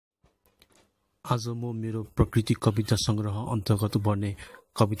आज म मेरो प्रकृति कविता संग्रह अन्तर्गत बढ्ने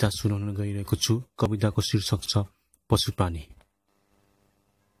कविता सुनाउन गइरहेको छु। कविताको शीर्षक छ पशुप्राणी।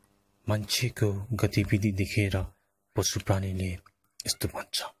 मान्छेको गतिविधि देखेर पशुप्राणीले यस्तो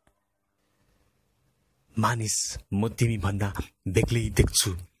भन्छ, मानिस म तिमी भन्दा बेग्लै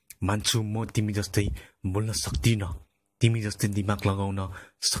देख्छु, मान्छु म तिमी जस्तै बोल्न सक्दिन, तिमी जस्तै दिमाग लगाउन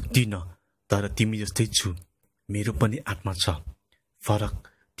सक्दिन, तर तिमी जस्तै छु, मेरो पनि आत्मा छ, फरक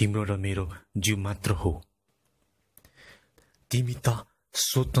तिम्रो र मेरो जीव मात्र हो। तिमी त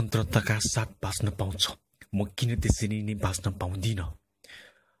स्वतन्त्रताका साथ बाँच्न पाउँछौ, म किन त्यसरी नै बाँच्न पाउँदिन।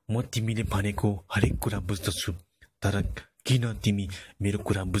 म तिमीले भनेको हरेक कुरा बुझ्दछु, तर किन तिमी मेरो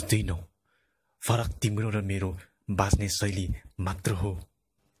कुरा बुझ्दैनौ। फरक तिम्रो र मेरो बाँच्ने शैली मात्र हो।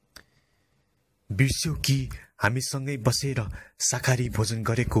 बिर्स्यौ कि हामीसँगै बसेर शाकाहारी भोजन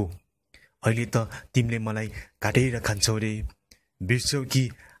गरेको, अहिले त तिमीले मलाई काटेर खान्छौ रे। बिर्स्यौ कि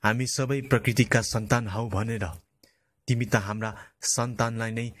हामी सबै प्रकृतिका सन्तान हौ भनेर, तिमी त हाम्रा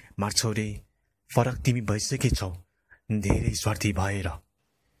सन्तानलाई नै मार्छौ रे। फरक तिमी भइसकेछौ धेरै स्वार्थी भएर।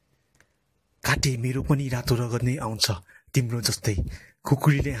 काटे मेरो पनि रातो रगत नै आउँछ तिम्रो जस्तै,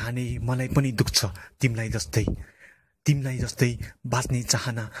 कुकुरीले हाने मलाई पनि दुख्छ तिमीलाई जस्तै। तिमीलाई जस्तै बाँच्ने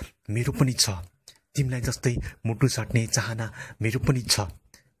चाहना मेरो पनि छ, तिमीलाई जस्तै मुटु साट्ने चाहना मेरो पनि छ।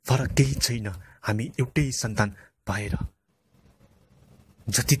 फरक केही छैन हामी एउटै सन्तान भएर।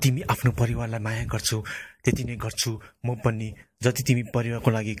 जति तिमी आफ्नो परिवारलाई माया गर्छौ त्यति नै गर्छु म पनि, जति तिमी परिवारको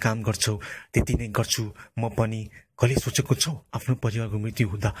लागि काम गर्छौ त्यति नै गर्छु म पनि। कहिले सोचेको छौ आफ्नो परिवारको मृत्यु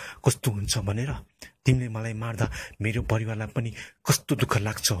हुँदा कस्तो हुन्छ भनेर? तिमीले मलाई मार्दा मेरो परिवारलाई पनि कस्तो दुःख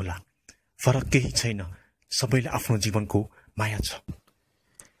लाग्छ होला। फरक केही छैन, सबैले आफ्नो जीवनको माया छ।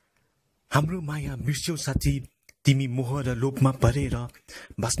 हाम्रो माया बिर्स्यौ साथी, तिमी मोह र लोभमा परेर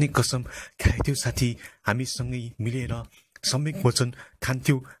बाँच्ने कसम खाएथ्यौ साथी, हामीसँगै मिलेर सम्यक वचन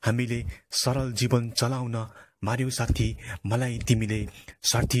खान्थ्यौ हामीले सरल जीवन चलाउन। मार्यौ साथी मलाई तिमीले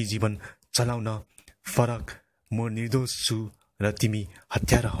स्वार्थी जीवन चलाउन। फरक म निर्दोष छु र तिमी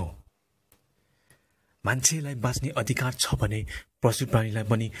हत्यारा हौ। मान्छेलाई बाँच्ने अधिकार छ भने पशुप्राणीलाई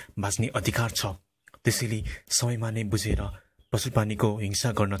पनि बाँच्ने अधिकार छ। त्यसैले समयमा नै बुझेर पशुप्राणीको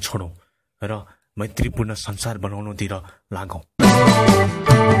हिंसा गर्न छोडौँ र मैत्रीपूर्ण संसार बनाउनुतिर लागौँ।